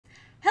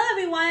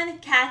everyone,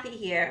 Kathy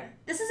here.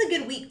 This is a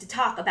good week to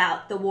talk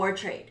about the war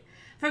trade.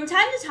 From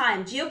time to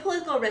time,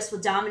 geopolitical risks will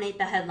dominate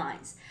the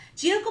headlines.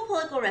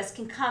 Geopolitical risk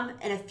can come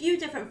in a few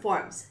different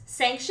forms: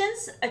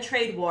 sanctions, a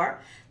trade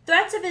war,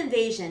 threats of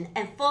invasion,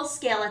 and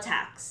full-scale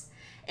attacks.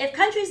 If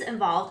countries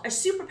involved are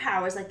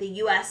superpowers like the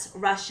US,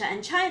 Russia,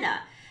 and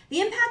China,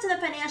 the impact on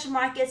the financial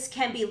markets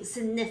can be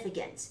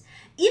significant.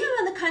 Even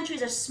when the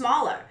countries are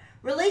smaller,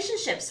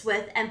 relationships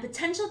with and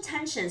potential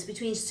tensions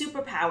between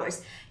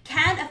superpowers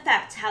can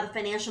affect how the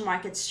financial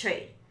markets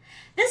trade.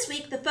 This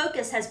week, the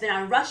focus has been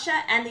on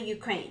Russia and the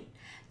Ukraine.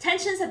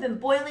 Tensions have been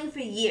boiling for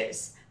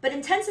years, but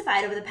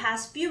intensified over the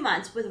past few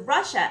months with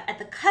Russia at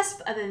the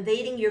cusp of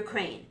invading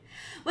Ukraine.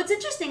 What's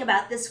interesting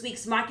about this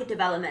week's market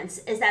developments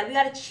is that we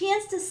got a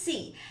chance to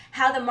see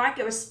how the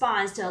market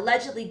responds to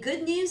allegedly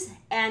good news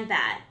and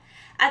bad.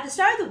 At the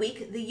start of the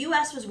week, the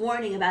US was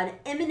warning about an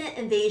imminent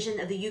invasion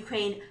of the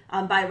Ukraine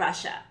by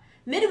Russia.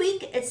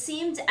 Midweek, it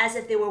seemed as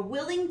if they were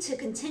willing to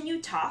continue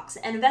talks,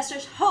 and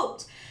investors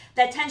hoped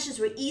that tensions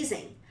were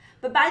easing.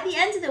 But by the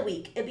end of the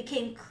week, it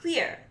became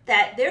clear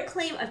that their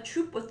claim of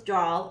troop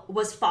withdrawal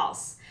was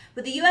false,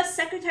 with the US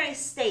Secretary of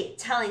State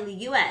telling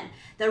the UN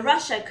that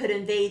Russia could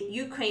invade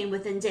Ukraine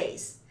within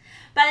days.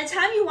 By the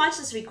time you watch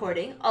this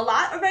recording, a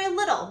lot or very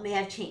little may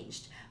have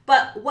changed.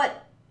 But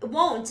what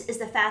won't is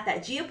the fact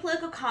that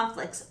geopolitical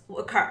conflicts will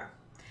occur.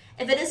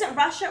 If it isn't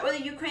Russia or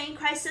the Ukraine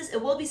crisis,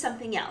 it will be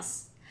something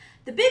else.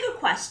 The bigger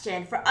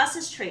question for us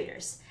as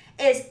traders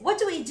is, what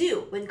do we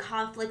do when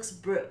conflicts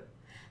brew?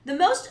 The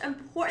most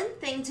important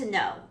thing to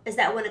know is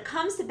that when it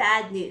comes to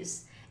bad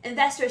news,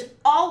 investors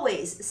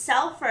always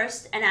sell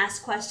first and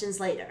ask questions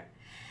later.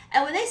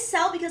 And when they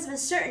sell because of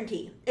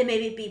uncertainty, it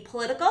may be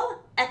political,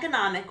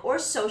 economic, or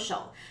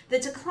social, the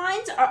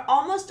declines are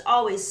almost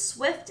always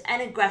swift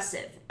and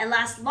aggressive and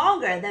last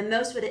longer than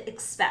most would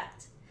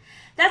expect.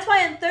 That's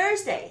why on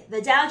Thursday,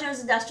 the Dow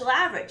Jones Industrial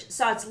Average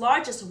saw its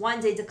largest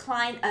one-day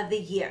decline of the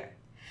year.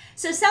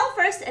 So sell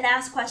first and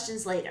ask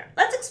questions later.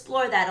 Let's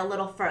explore that a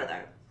little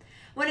further.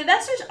 When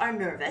investors are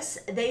nervous,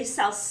 they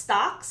sell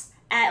stocks,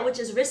 which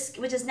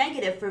is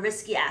negative for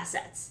risky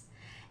assets.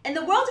 In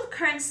the world of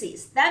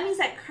currencies, that means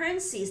that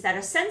currencies that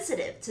are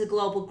sensitive to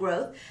global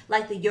growth,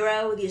 like the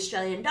euro, the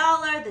Australian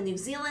dollar, the New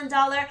Zealand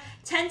dollar,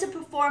 tend to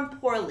perform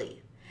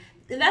poorly.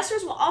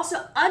 Investors will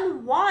also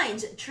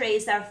unwind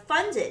trades that are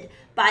funded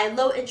by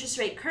low interest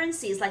rate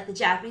currencies like the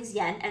Japanese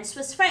yen and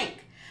Swiss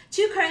franc,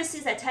 two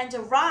currencies that tend to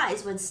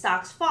rise when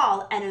stocks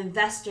fall and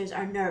investors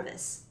are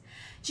nervous.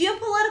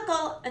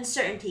 Geopolitical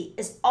uncertainty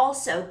is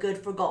also good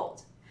for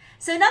gold.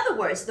 So in other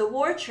words, the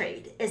war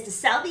trade is to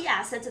sell the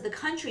assets of the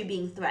country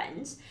being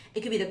threatened.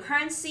 It could be the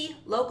currency,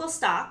 local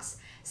stocks,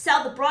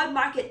 sell the broad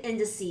market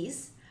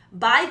indices,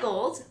 buy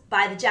gold,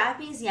 buy the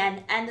Japanese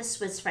yen and the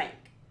Swiss franc.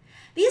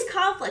 These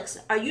conflicts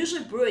are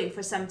usually brewing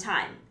for some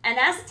time, and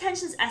as the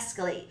tensions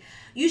escalate,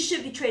 you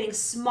should be trading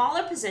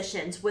smaller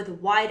positions with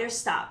wider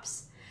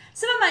stops.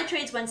 Some of my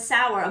trades went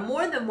sour on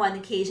more than one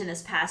occasion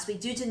this past week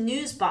due to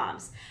news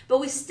bombs, but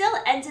we still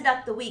ended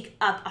up the week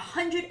up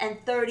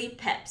 130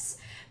 pips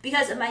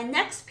because of my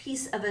next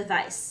piece of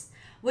advice,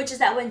 which is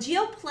that when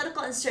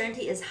geopolitical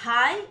uncertainty is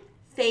high,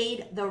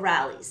 fade the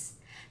rallies.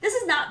 This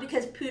is not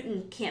because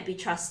Putin can't be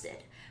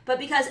trusted, but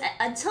because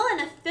until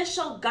an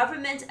official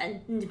government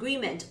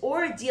agreement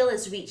or a deal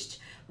is reached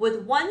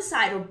with one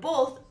side or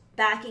both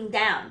backing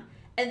down,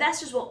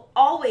 investors will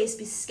always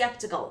be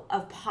skeptical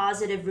of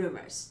positive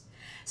rumors.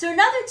 So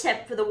another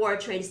tip for the war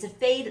trade is to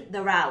fade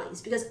the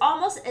rallies, because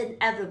almost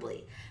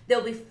inevitably there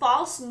will be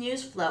false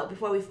news flow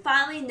before we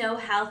finally know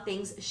how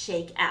things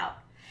shake out.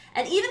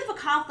 And even if a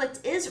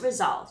conflict is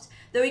resolved,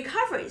 the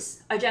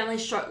recoveries are generally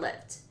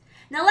short-lived.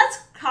 Now let's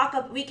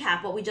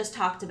recap what we just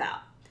talked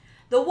about.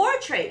 The war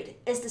trade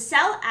is to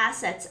sell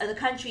assets of the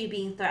country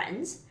being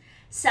threatened,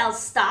 sell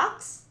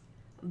stocks,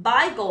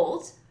 buy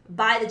gold,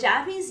 buy the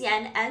Japanese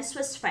yen and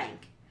Swiss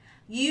franc,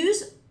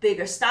 use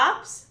bigger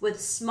stops with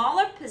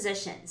smaller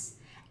positions,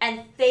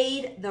 and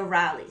fade the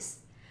rallies.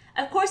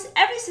 Of course,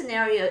 every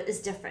scenario is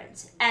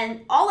different,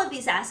 and all of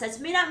these assets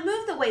may not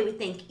move the way we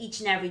think each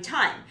and every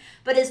time,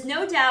 but is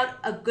no doubt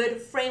a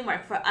good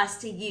framework for us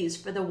to use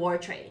for the war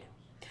trade.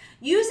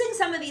 Using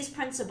some of these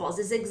principles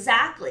is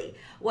exactly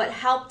what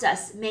helped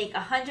us make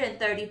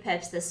 130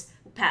 pips this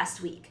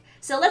past week.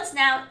 So let's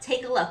now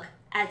take a look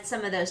at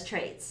some of those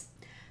trades.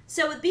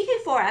 So with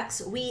BK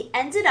Forex, we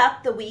ended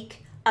up the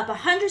week up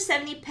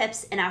 170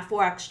 pips in our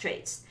Forex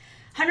trades.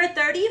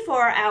 130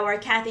 for our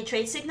Kathy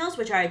trade signals,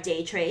 which are our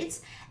day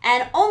trades,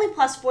 and only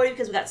plus 40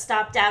 because we got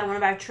stopped out on one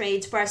of our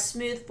trades for our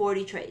smooth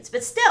 40 trades.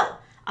 But still,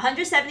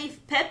 170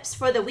 pips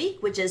for the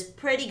week, which is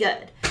pretty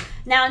good.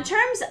 Now, in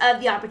terms of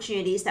the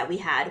opportunities that we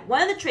had,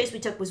 one of the trades we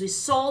took was we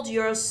sold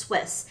Euro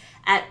Swiss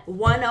at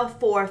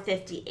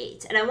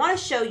 104.58. And I want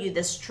to show you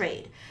this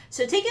trade.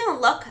 So taking a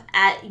look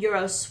at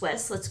Euro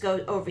Swiss, let's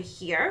go over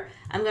here.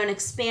 I'm going to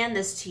expand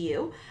this to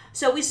you.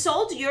 So we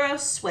sold Euro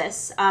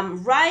Swiss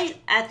right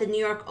at the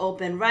New York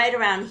Open, right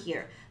around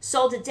here.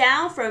 Sold it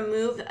down for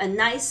a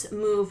nice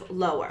move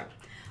lower.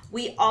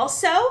 We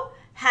also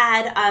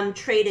had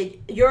traded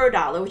euro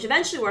dollar, which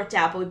eventually worked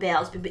out, but we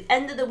bailed. But at the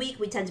end of the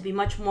week, we tend to be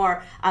much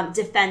more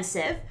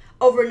defensive.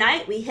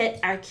 Overnight, we hit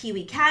our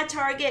Kiwi CAD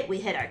target, we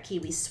hit our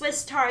Kiwi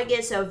Swiss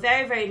target, so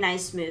very, very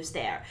nice moves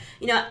there.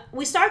 You know,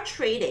 we start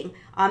trading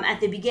at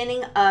the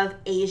beginning of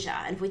Asia,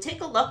 and if we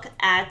take a look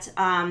at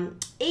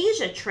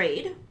Asia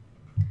trade,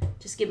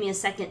 just give me a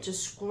second to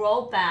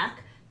scroll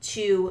back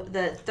to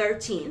the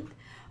 13th.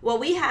 What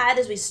we had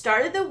is we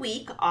started the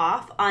week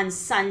off on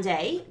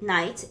Sunday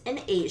night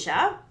in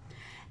Asia.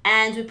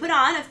 And we put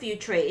on a few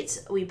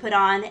trades. We put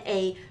on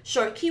a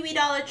short Kiwi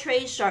dollar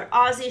trade, short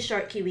Aussie,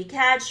 short Kiwi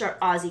CAD, short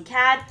Aussie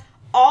CAD,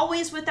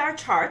 always with our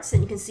charts.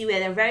 And you can see we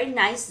had a very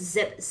nice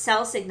zip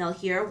sell signal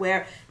here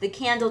where the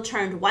candle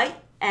turned white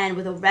and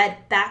with a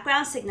red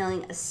background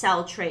signaling a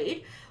sell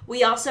trade.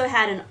 We also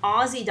had an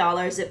Aussie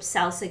dollar zip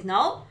sell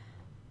signal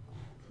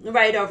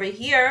right over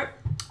here.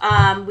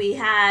 We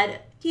had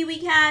Kiwi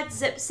CAD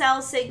zip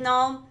sell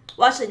signal.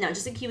 Well, actually, no,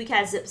 just a Kiwi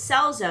CAD zip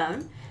sell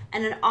zone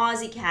and an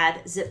Aussie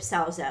CAD zip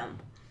sell zone.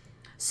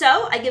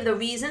 So I give the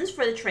reasons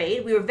for the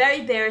trade. We were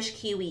very bearish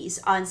Kiwis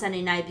on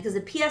Sunday night because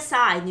the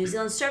PSI, New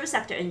Zealand Service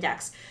Sector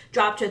Index,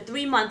 dropped to a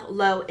 3-month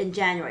low in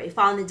January,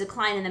 following the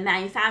decline in the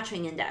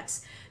manufacturing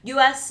index.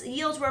 U.S.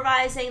 yields were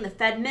rising. The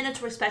Fed minutes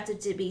were expected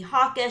to be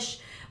hawkish.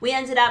 We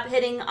ended up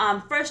hitting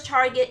first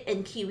target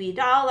in Kiwi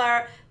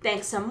dollar,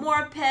 banked some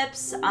more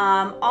pips,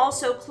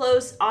 also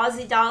closed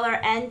Aussie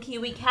dollar and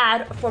Kiwi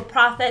CAD for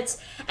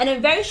profits. And in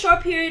a very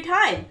short period of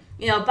time,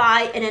 you know,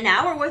 in an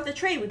hour worth of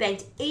trade, we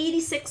banked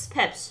 86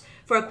 pips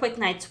for a quick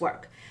night's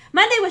work.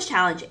 Monday was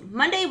challenging.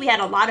 Monday, we had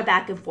a lot of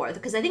back and forth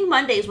because I think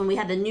Monday is when we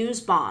had the news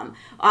bomb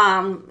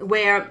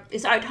where we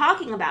started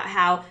talking about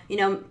how, you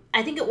know,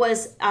 I think it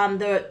was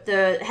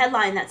the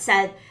headline that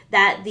said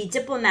that the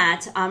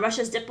diplomat,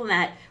 Russia's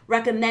diplomat,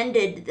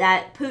 recommended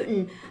that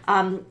Putin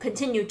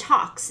continue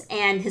talks,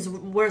 and his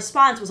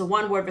response was a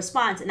one-word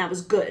response, and that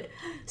was good.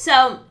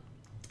 So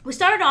we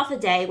started off the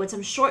day with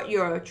some short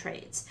euro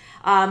trades.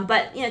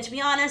 But, you know, to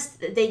be honest,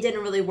 they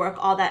didn't really work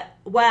all that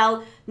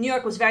well. New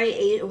York was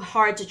very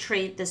hard to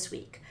trade this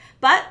week.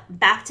 But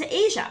back to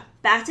Asia.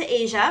 Back to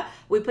Asia,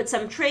 we put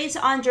some trades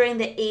on during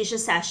the Asia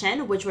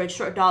session, which were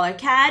short dollar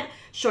CAD,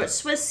 short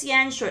Swiss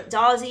yen, short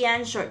Aussie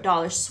yen, short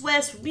dollar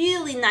Swiss.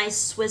 Really nice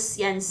Swiss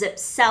yen zip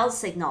sell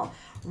signal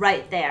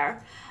right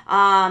there.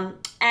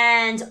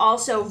 And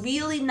also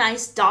really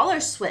nice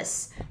dollar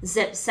Swiss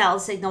zip sell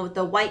signal with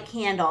the white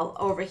candle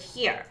over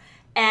here.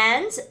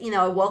 And, you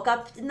know, I woke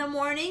up in the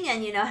morning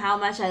and you know how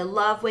much I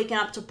love waking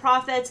up to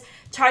profits.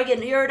 Target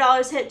and euro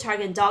dollars hit,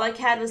 target and dollar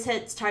CAD was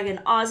hit, target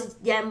and Aussie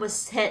yen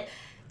was hit,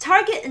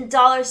 target and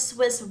dollar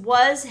Swiss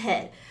was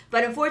hit.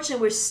 But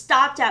unfortunately, we're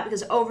stopped out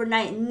because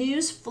overnight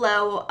news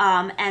flow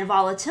and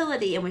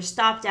volatility, and we're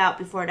stopped out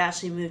before it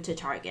actually moved to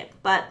target.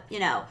 But, you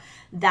know,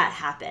 that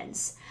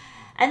happens.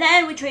 And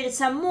then we traded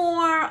some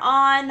more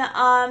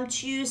on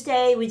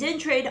Tuesday. We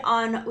traded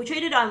on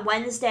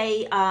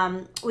Wednesday.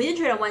 We didn't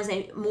trade on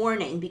Wednesday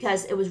morning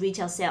because it was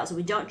retail sales. So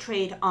we don't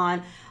trade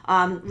on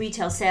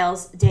retail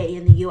sales day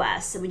in the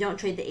U.S. And we don't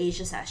trade the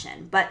Asia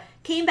session. But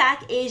came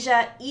back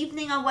Asia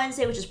evening on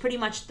Wednesday, which is pretty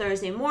much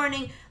Thursday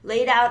morning.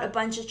 Laid out a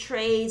bunch of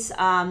trades.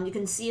 You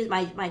can see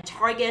my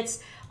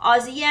targets.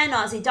 Aussie yen,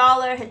 Aussie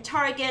dollar hit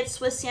target.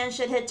 Swiss yen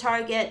should hit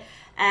target.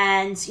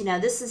 And, you know,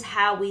 this is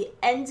how we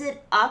ended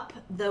up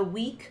the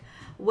week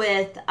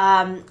with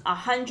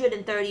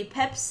 130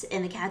 pips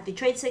in the CAD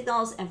trade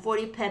signals and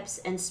 40 pips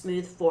in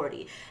smooth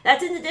 40.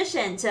 That's in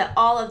addition to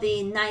all of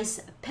the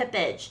nice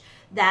pippage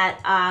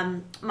that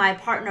my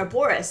partner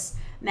Boris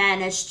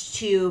managed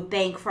to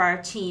bank for our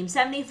team.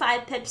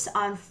 75 pips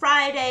on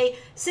Friday,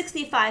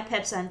 65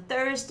 pips on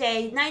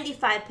Thursday,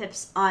 95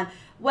 pips on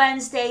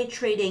Wednesday,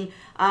 trading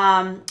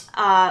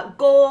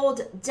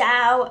gold,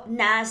 Dow,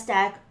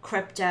 NASDAQ,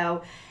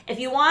 crypto. If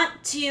you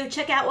want to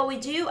check out what we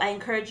do, I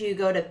encourage you to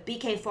go to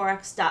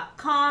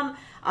bkforex.com.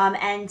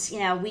 And, you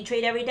know, we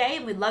trade every day,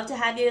 and we'd love to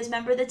have you as a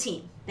member of the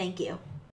team. Thank you.